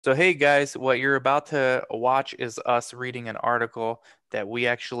So, hey guys, what you're about to watch is us reading an article that we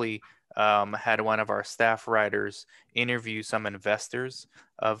actually had one of our staff writers interview some investors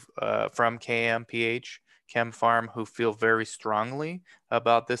of from KMPH, KemPharm, who feel very strongly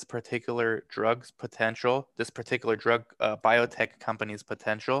about this particular drug's potential, this particular drug biotech company's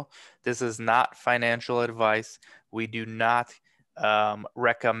potential. This is not financial advice. We do not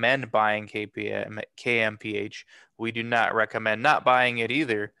recommend buying KMPH. We do not recommend not buying it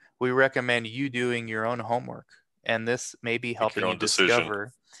either. We recommend you doing your own homework. And this may be Make your helping you own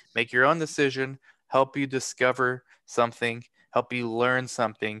decision. make your own decision, help you discover something, help you learn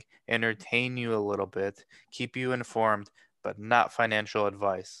something, entertain you a little bit, keep you informed, but not financial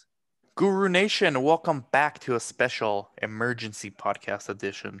advice. Guru Nation, welcome back to a special emergency podcast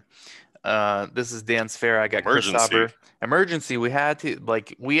edition. This is Dan Sfair. I got Chris Emergency. Sauber. Emergency.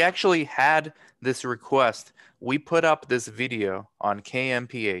 We actually had this request. We put up this video on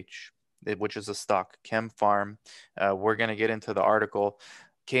KMPH, which is a stock, KemPharm. We're going to get into the article.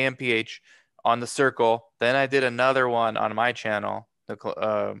 KMPH on the circle. Then I did another one on my channel,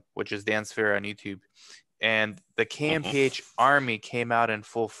 which is Dan Sfair on YouTube. And the hmm KMPH army came out in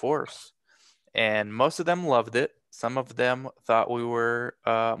full force and most of them loved it. Some of them thought we were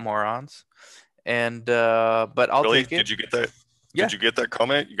morons, and but I'll Really? take it. Did you get that? Yeah, Did you get that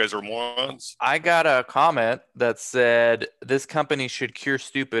comment? You guys are morons. I got a comment that said this company should cure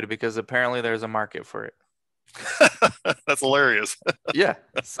stupid because apparently there's a market for it. That's hilarious. Yeah,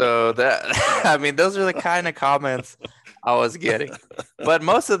 so that I mean those are the kind of comments I was getting, but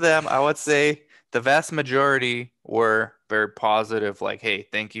most of them I would say the vast majority were very positive, like, "Hey,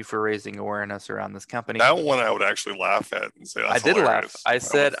 thank you for raising awareness around this company." That one I would actually laugh at and say I that's did laugh. hilarious. I I would,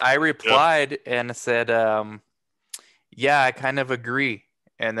 said, I yeah. replied and said, yeah, I kind of agree.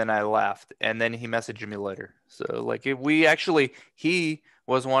 And then I laughed. And then he messaged me later. So, like, if we actually, he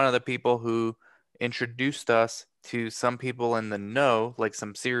was one of the people who introduced us to some people in the know, like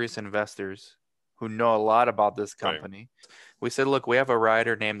some serious investors who know a lot about this Right. company. We said, look, we have a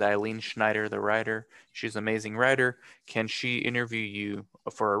writer named Eileen Schneider, the writer. She's an amazing writer. Can she interview you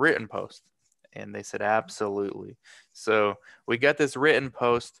for a written post? And they said, absolutely. So we got this written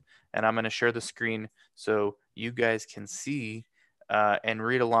post, and I'm going to share the screen so you guys can see and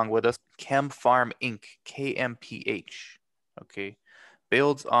read along with us. KemPharm Inc., KMPH, okay,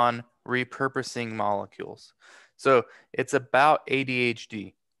 builds on repurposing molecules. So it's about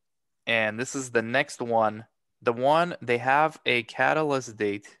ADHD. And this is the next one. The one they have a catalyst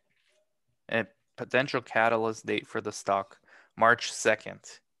date, a potential catalyst date for the stock, March 2nd,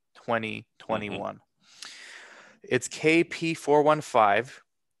 hmm 2021. It's KP415.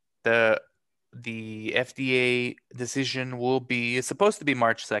 The the FDA decision will be it's supposed to be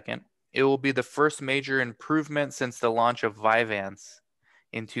March 2nd. It will be the first major improvement since the launch of Vyvanse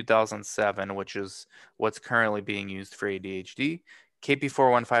in 2007, which is what's currently being used for ADHD.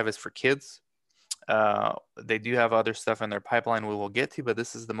 KP415 is for kids. They do have other stuff in their pipeline we will get to, but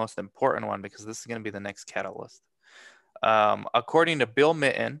this is the most important one because this is going to be the next catalyst. According to Bill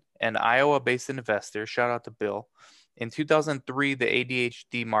Mitten, an Iowa-based investor, shout out to Bill, in 2003, the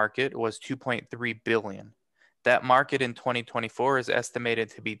ADHD market was 2.3 billion. That market in 2024 is estimated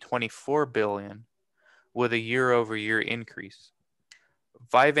to be 24 billion with a year-over-year increase.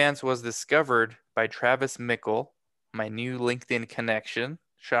 Vyvanse was discovered by Travis Mickle, my new LinkedIn connection.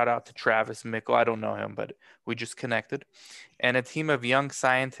 Shout out to Travis Mickle. I don't know him, but we just connected. And a team of young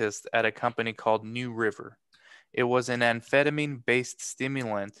scientists at a company called New River. It was an amphetamine-based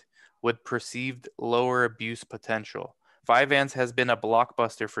stimulant with perceived lower abuse potential. Vyvanse has been a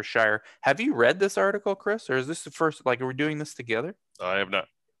blockbuster for Shire. Have you read this article, Chris, or is this the first? Like, are we doing this together? I have not.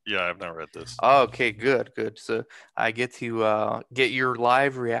 Yeah, I have not read this. Oh, okay, good, good. So I get to get your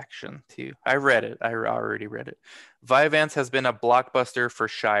live reaction too. I read it. I already read it. Vyvanse has been a blockbuster for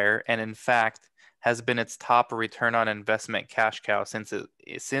Shire, and in fact, has been its top return on investment cash cow since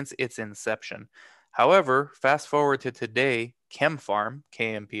its inception. However, fast forward to today, KemPharm,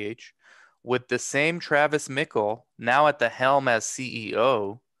 KMPH, with the same Travis Mickle now at the helm as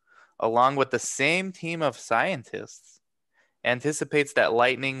CEO, along with the same team of scientists anticipates that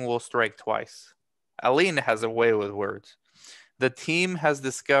lightning will strike twice. Aline has a way with words. The team has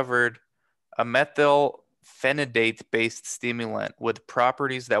discovered a methylphenidate based stimulant with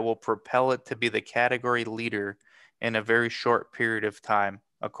properties that will propel it to be the category leader in a very short period of time,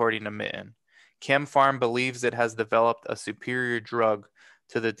 according to Mitten. KemPharm believes it has developed a superior drug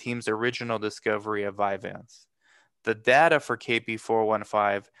to the team's original discovery of Vyvanse. The data for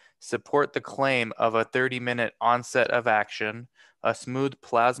KP415 support the claim of a 30-minute onset of action, a smooth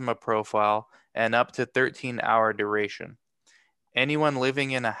plasma profile, and up to 13-hour duration. Anyone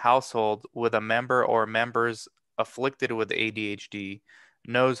living in a household with a member or members afflicted with ADHD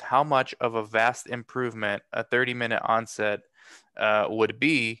knows how much of a vast improvement a 30-minute onset would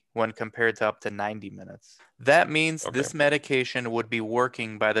be when compared to up to 90 minutes. That means Okay. this medication would be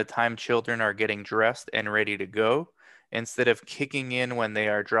working by the time children are getting dressed and ready to go, instead of kicking in when they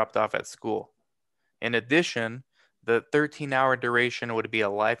are dropped off at school. In addition, the 13-hour duration would be a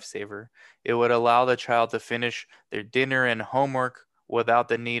lifesaver. It would allow the child to finish their dinner and homework without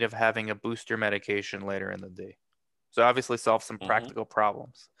the need of having a booster medication later in the day. So obviously solve some Mm-hmm. practical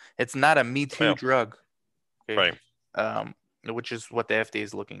problems. It's not a Me Too Yeah. drug, okay? Right. Um, which is what the FDA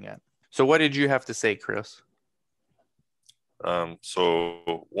is looking at. So what did you have to say, Chris?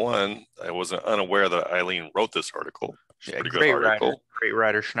 So one, I wasn't unaware that Eileen wrote this article. She's a Yeah, pretty good article. great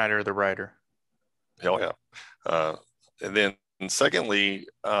writer, Schneider the writer. Hell yeah. And then secondly,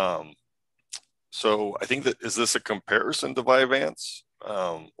 so I think that is this a comparison to Vyvanse?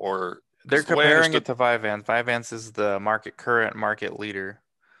 Or They're because the way I comparing it understood to Vyvanse. Vyvanse is the current market leader,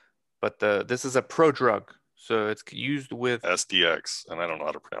 but this is a pro drug, so it's used with. SDX, and I don't know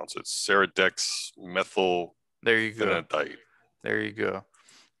how to pronounce it, Seradex methyl There you go. phenidate, There you go.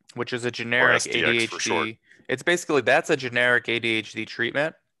 Which is a or generic SDX for short. ADHD. It's basically that's a generic ADHD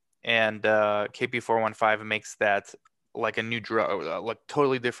treatment, and KP415 makes that like a new drug, like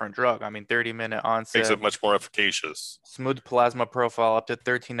totally different drug. I mean, 30-minute Makes onset, it much more efficacious. smooth plasma profile, up to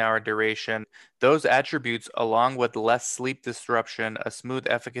 13-hour duration. Those attributes, along with less sleep disruption, a smooth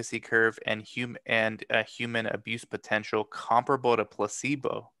efficacy curve, and a human abuse potential comparable to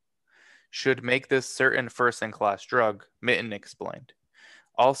placebo, should make this certain first-in-class drug, Mitten explained.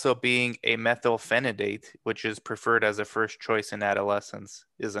 Also, being a methylphenidate, which is preferred as a first choice in adolescence,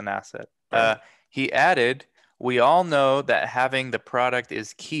 is an asset. Right. He added, we all know that having the product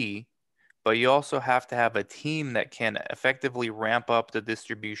is key, but you also have to have a team that can effectively ramp up the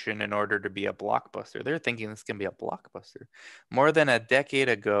distribution in order to be a blockbuster. They're thinking this can be a blockbuster. More than a decade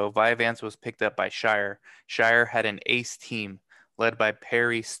ago, Vyvanse was picked up by Shire. Shire had an ace team led by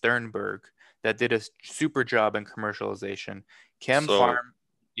Perry Sternberg that did a super job in commercialization. So, KemPharm,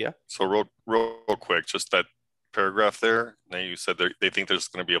 yeah. so real quick, just that paragraph there. Now you said they think there's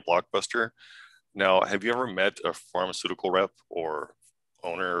going to be a blockbuster. Now, have you ever met a pharmaceutical rep or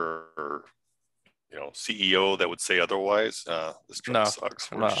owner or CEO that would say otherwise? This drug No,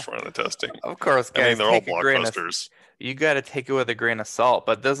 sucks. We're no. just running the testing. Of course, I mean, guys, they're all take a grain of blockbusters. you got to take it with a grain of salt,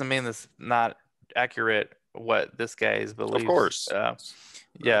 but doesn't mean it's not accurate what this guy's Of believes. course, Yeah,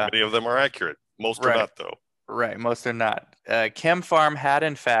 many of them are accurate. Most are right, not, though. right. Most are not. KemPharm had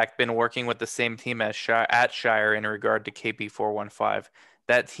in fact been working with the same team as at Shire in regard to KP415.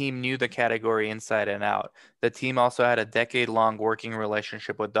 That team knew the category inside and out. The team also had a decade-long working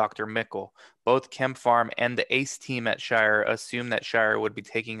relationship with Dr. Mickle. Both KemPharm and the ACE team at Shire assumed that Shire would be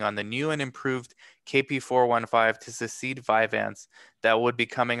taking on the new and improved KP415 to succeed Vyvanse that would be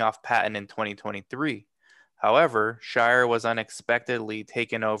coming off patent in 2023. However, Shire was unexpectedly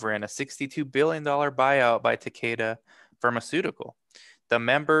taken over in a $62 billion buyout by Takeda Pharmaceutical. The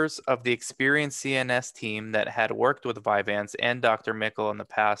members of the experienced CNS team that had worked with Vyvanse and Dr. Mickle in the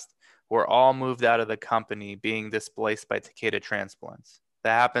past were all moved out of the company, being displaced by Takeda Transplants.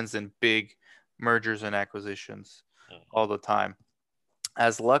 That happens in big mergers and acquisitions all the time.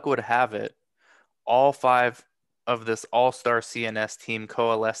 As luck would have it, all five of this all-star CNS team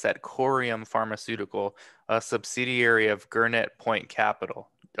coalesced at Corium Pharmaceutical, a subsidiary of Gurnet Point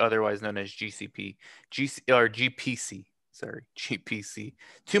Capital, otherwise known as GCP, or GPC. Sorry, GPC.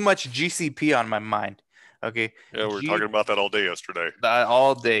 Too much GCP on my mind. Okay, Yeah, we were talking about that all day yesterday.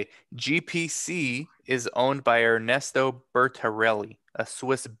 all day. GPC is owned by Ernesto Bertarelli, a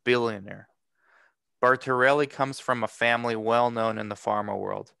Swiss billionaire. Bartarelli comes from a family well known in the pharma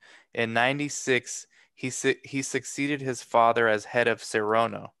world. In 96, he succeeded his father as head of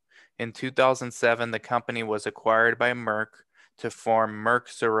Serono. In 2007, the company was acquired by Merck to form Merck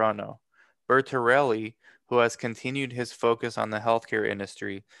Serono. Bertarelli, who has continued his focus on the healthcare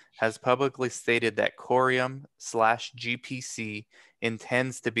industry, has publicly stated that Corium/GPC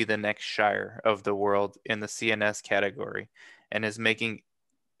intends to be the next Shire of the world in the CNS category and is making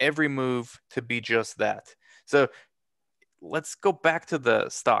every move to be just that. So let's go back to the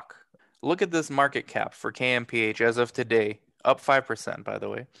stock. Look at this market cap for KMPH as of today, up 5%, by the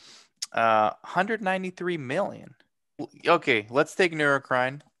way. 193 million. Okay, let's take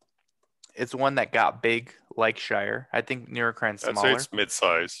Neurocrine. It's one that got big like Shire. I think Neurocrine's I'd say smaller. it's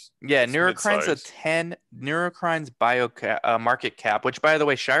mid-size. Yeah, It's Neurocrine's a mid-size. 10. Neurocrine's market cap, which by the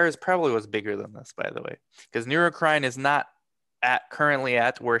way, Shire's probably was bigger than this, by the way, because Neurocrine is not currently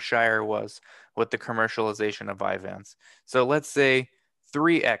at where Shire was with the commercialization of Vyvanse. So let's say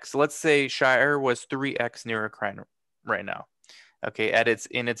 3x. Let's say Shire was 3x Neurocrine right now. Okay, at its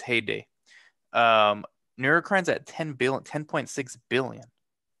heyday. Um, Neurocrine's at 10 billion, 10.6 billion.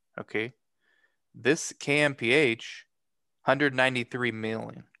 Okay. This KMPH 193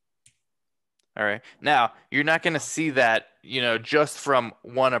 million. All right. Now, you're not going to see that, just from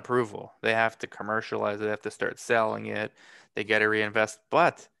one approval. They have to commercialize it, they have to start selling it, they got to reinvest.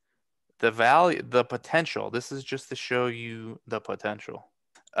 But the value, the potential, this is just to show you the potential.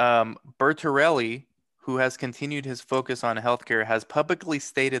 Bertorelli, who has continued his focus on healthcare, has publicly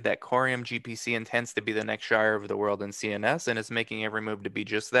stated that Corium GPC intends to be the next Shire of the world in CNS and is making every move to be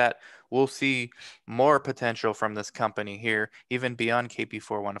just that. We'll see more potential from this company here, even beyond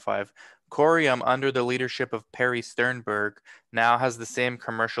KP415. Corium, under the leadership of Perry Sternberg, now has the same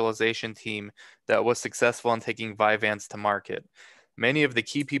commercialization team that was successful in taking Vyvanse to market. Many of the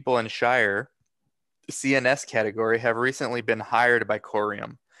key people in Shire CNS category have recently been hired by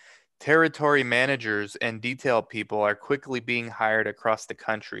Corium. Territory managers and detail people are quickly being hired across the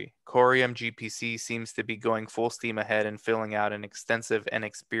country. Corium GPC seems to be going full steam ahead and filling out an extensive and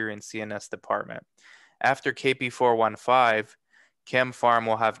experienced CNS department. After KP415, KemPharm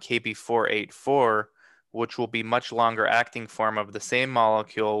will have KP484, which will be much longer acting form of the same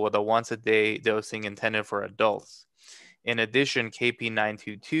molecule with a once a day dosing intended for adults. In addition,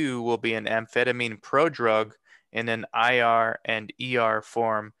 KP922 will be an amphetamine prodrug in an IR and ER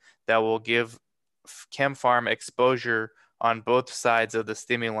form that will give KemPharm exposure on both sides of the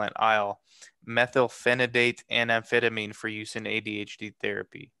stimulant aisle, methylphenidate and amphetamine for use in ADHD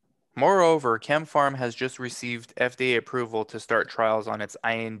therapy. Moreover, KemPharm has just received FDA approval to start trials on its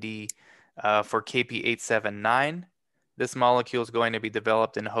IND for KP879. This molecule is going to be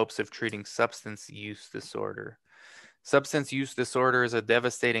developed in hopes of treating substance use disorder. Substance use disorder is a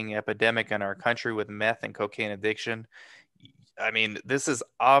devastating epidemic in our country with meth and cocaine addiction. I mean, this is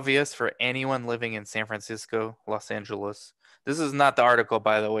obvious for anyone living in San Francisco, Los Angeles. This is not the article,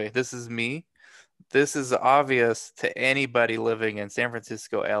 by the way. This is me. This is obvious to anybody living in San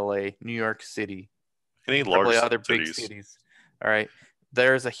Francisco, LA, New York City, Any probably large other big cities. cities. All right.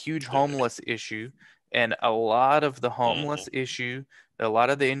 There's a huge Yeah. homeless issue, and a lot of the Hmm. homeless issue, a lot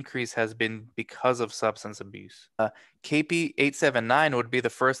of the increase has been because of substance abuse. KP879 would be the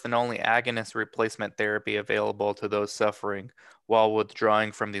first and only agonist replacement therapy available to those suffering while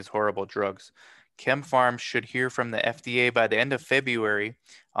withdrawing from these horrible drugs. KemPharm should hear from the FDA by the end of February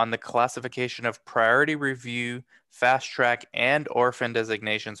on the classification of priority review, fast track, and orphan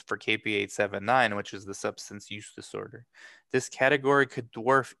designations for KP879, which is the substance use disorder. This category could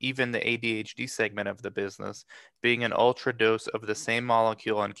dwarf even the ADHD segment of the business, being an ultra dose of the same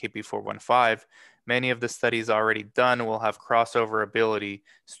molecule on KP415. Many of the studies already done will have crossover ability,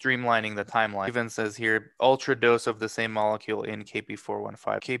 streamlining the timeline. Even says here, ultra dose of the same molecule in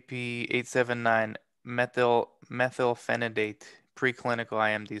KP415. KP879 methylphenidate preclinical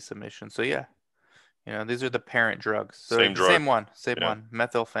IMD submission. So yeah, these are the parent drugs. So Same the drug. same Yeah. one,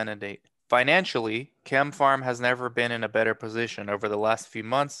 methylphenidate. Financially, KemPharm has never been in a better position. Over the last few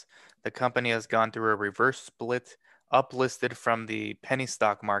months, the company has gone through a reverse split, uplisted from the penny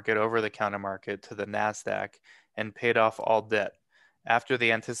stock market, over-the-counter market, to the Nasdaq, and paid off all debt. After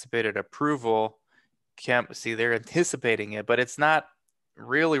the anticipated approval, see, they're anticipating it, but it's not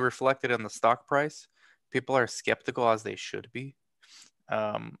really reflected in the stock price. People are skeptical, as they should be.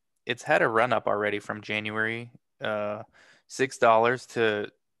 It's had a run up already from January, $6 to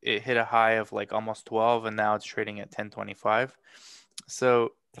it hit a high of like almost 12, and now it's trading at 10.25.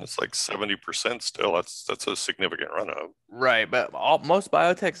 So It's like 70% still. That's a significant run up. right, but most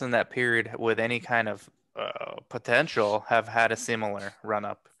biotechs in that period with any kind of potential have had a similar run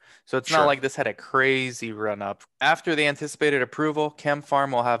up. So it's not Sure. like this had a crazy run up. After the anticipated approval,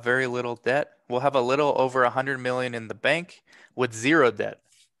 KemPharm will have very little debt. We'll have a little over 100 million in the bank with zero debt.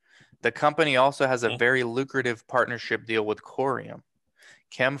 The company also has a Hmm. very lucrative partnership deal with Corium.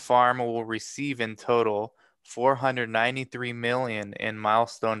 KemPharm will receive in total 493 million in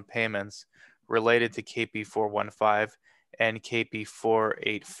milestone payments related to KP415 and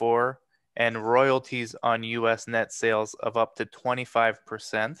KP484 and royalties on US net sales of up to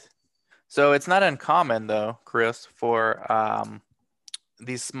 25%. So it's not uncommon though, Chris, for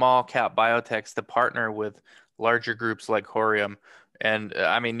these small cap biotechs to partner with larger groups like Corium. And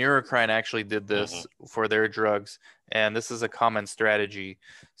I mean, Neurocrine actually did Hmm. this for their drugs, and this is a common strategy.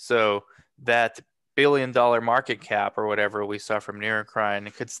 So that billion-dollar market cap or whatever we saw from Neurocrine,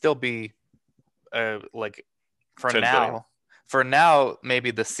 it could still be like for 10 billion. now. for now,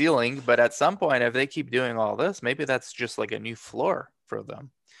 maybe the ceiling, but at some point, if they keep doing all this, maybe that's just like a new floor for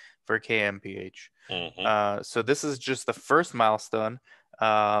them, for KMPH. Hmm. So this is just the first milestone,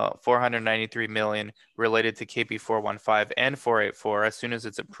 493 million related to KP415 and 484. As soon as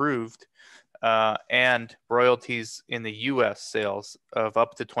it's approved, and royalties in the US sales of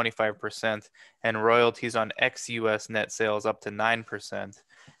up to 25%, and royalties on ex-US net sales up to 9%.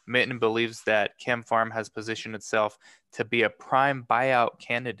 Mitten believes that KemPharm has positioned itself to be a prime buyout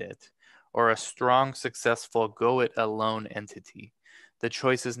candidate or a strong, successful go-it-alone entity. The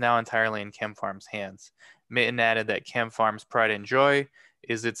choice is now entirely in KemPharm's hands. Mitten added that KemPharm's pride and joy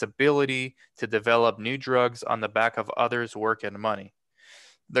is its ability to develop new drugs on the back of others' work and money.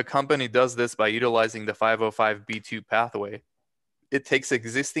 The company does this by utilizing the 505(b)(2) pathway. It takes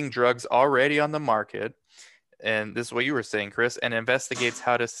existing drugs already on the market, and this is what you were saying, Chris, and investigates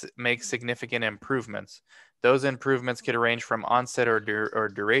how to make significant improvements. Those improvements could range from onset or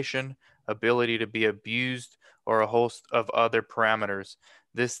duration, ability to be abused, or a host of other parameters.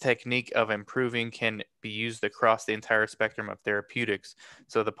 This technique of improving can be used across the entire spectrum of therapeutics,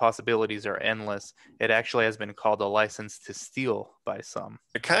 so the possibilities are endless. It actually has been called a license to steal by some.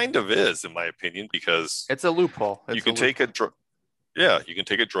 It kind of is, in my opinion, because It's a loophole. you It's a can take a loophole. drug. Yeah, you can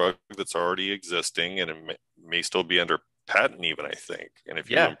take a drug that's already existing and it may still be under patent, even, I think. And if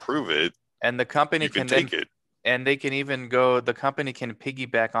you Yeah. improve it, And the company you can can then, take it. and they can even go, the company can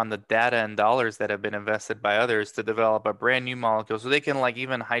piggyback on the data and dollars that have been invested by others to develop a brand new molecule. So they can like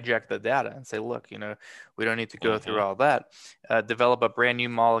even hijack the data and say, look, we don't need to go through Hmm. all that. Develop a brand new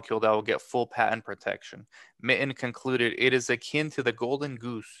molecule that will get full patent protection. Mitten concluded it is akin to the golden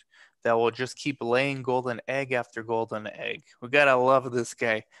goose that will just keep laying golden egg after golden egg. We gotta love this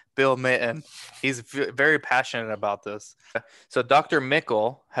guy, Bill Mitten. He's very passionate about this. So Dr.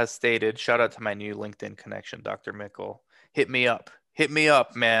 Mickle has stated, shout out to my new LinkedIn connection, Dr. Mickle. Hit me up. Hit me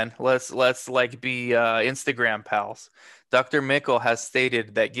up, man. Let's like be Instagram pals. Dr. Mickle has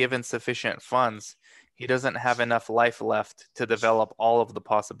stated that given sufficient funds, he doesn't have enough life left to develop all of the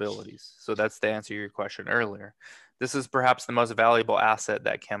possibilities. So that's to answer your question earlier. This is perhaps the most valuable asset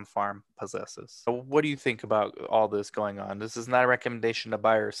that KemPharm possesses. So what do you think about all this going on? This is not a recommendation to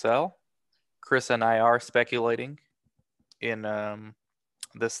buy or sell. Chris and I are speculating in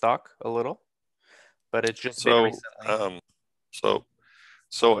the stock a little, but it's just been So, recently. um, so,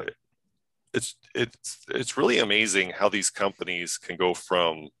 so it's really amazing how these companies can go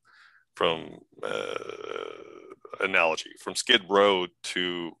from analogy from Skid Row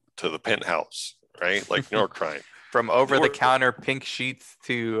to the penthouse, right? Like neurocrine. From over the Neuro, counter pink sheets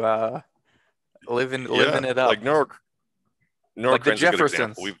to living yeah, it like up, like the neurocrine's a good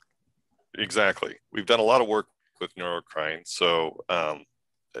example. Jeffersons. We've done a lot of work with neurocrine. So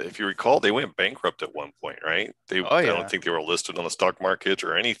if you recall, they went bankrupt at one point, right? I Oh don't yeah. think they were listed on the stock market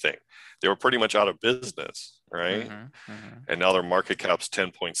or anything. They were pretty much out of business, right? Hmm. Hmm. And now their market cap's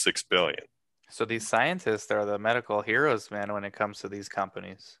 10.6 billion. So these scientists are the medical heroes, man, when it comes to these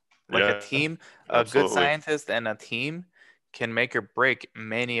companies. Like a Yeah, team, a good absolutely. scientist and a team can make or break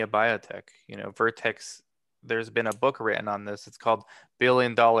many a biotech. Vertex, there's been a book written on this. It's called $1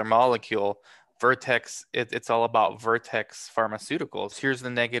 billion Molecule. Vertex, it's all about Vertex Pharmaceuticals. Here's the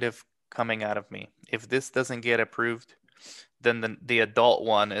negative coming out of me. If this doesn't get approved, then the adult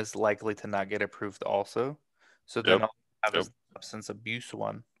one is likely to not get approved also. So then Yep, all I have yep. is the substance abuse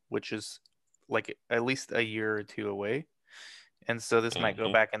one, which is like at least a year or two away. And so this might go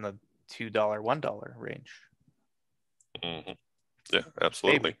Hmm. back in the $2, $1 range. Hmm. Yeah,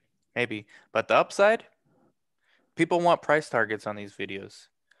 absolutely. Maybe, maybe. But the upside, people want price targets on these videos.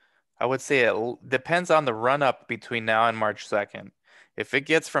 I would say it depends on the run up between now and March 2nd. If it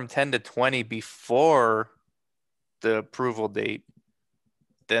gets from 10 to 20 before the approval date,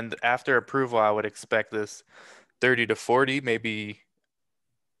 then after approval, I would expect this 30 to 40, maybe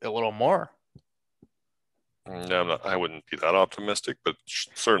a little more. No, I wouldn't be that optimistic, but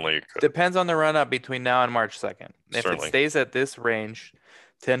certainly it could. Depends on the run up between now and March 2nd. If it Certainly, stays at this range,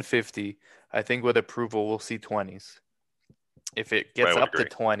 1050, I think with approval, we'll see 20s. If it I gets would up to agree.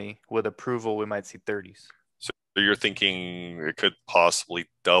 20 with approval, we might see 30s. So you're thinking it could possibly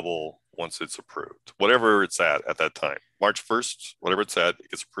double once it's approved, whatever it's at that time. March 1st, whatever it's at, it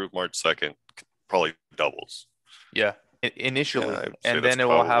gets approved March 2nd, probably doubles. Yeah, Yeah, initially, I'd say and that's then it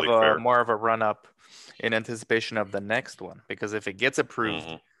will have probably a fair. more of a run up in anticipation of the next one. Because if it gets approved,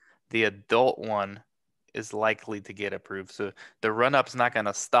 Hmm. the adult one is likely to get approved. So the run up's not going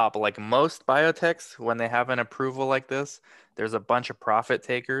to stop. Like most biotechs, when they have an approval like this, there's a bunch of profit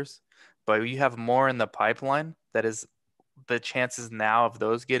takers, but you have more in the pipeline. That is the chances now of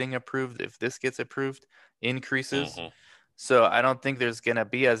those getting approved, if this gets approved, increases. Hmm. So I don't think there's going to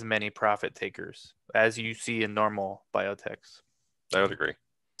be as many profit takers as you see in normal biotechs. I would agree.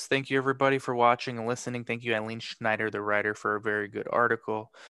 Thank you, everybody, for watching and listening. Thank you, Eileen Schneider, the writer, for a very good article.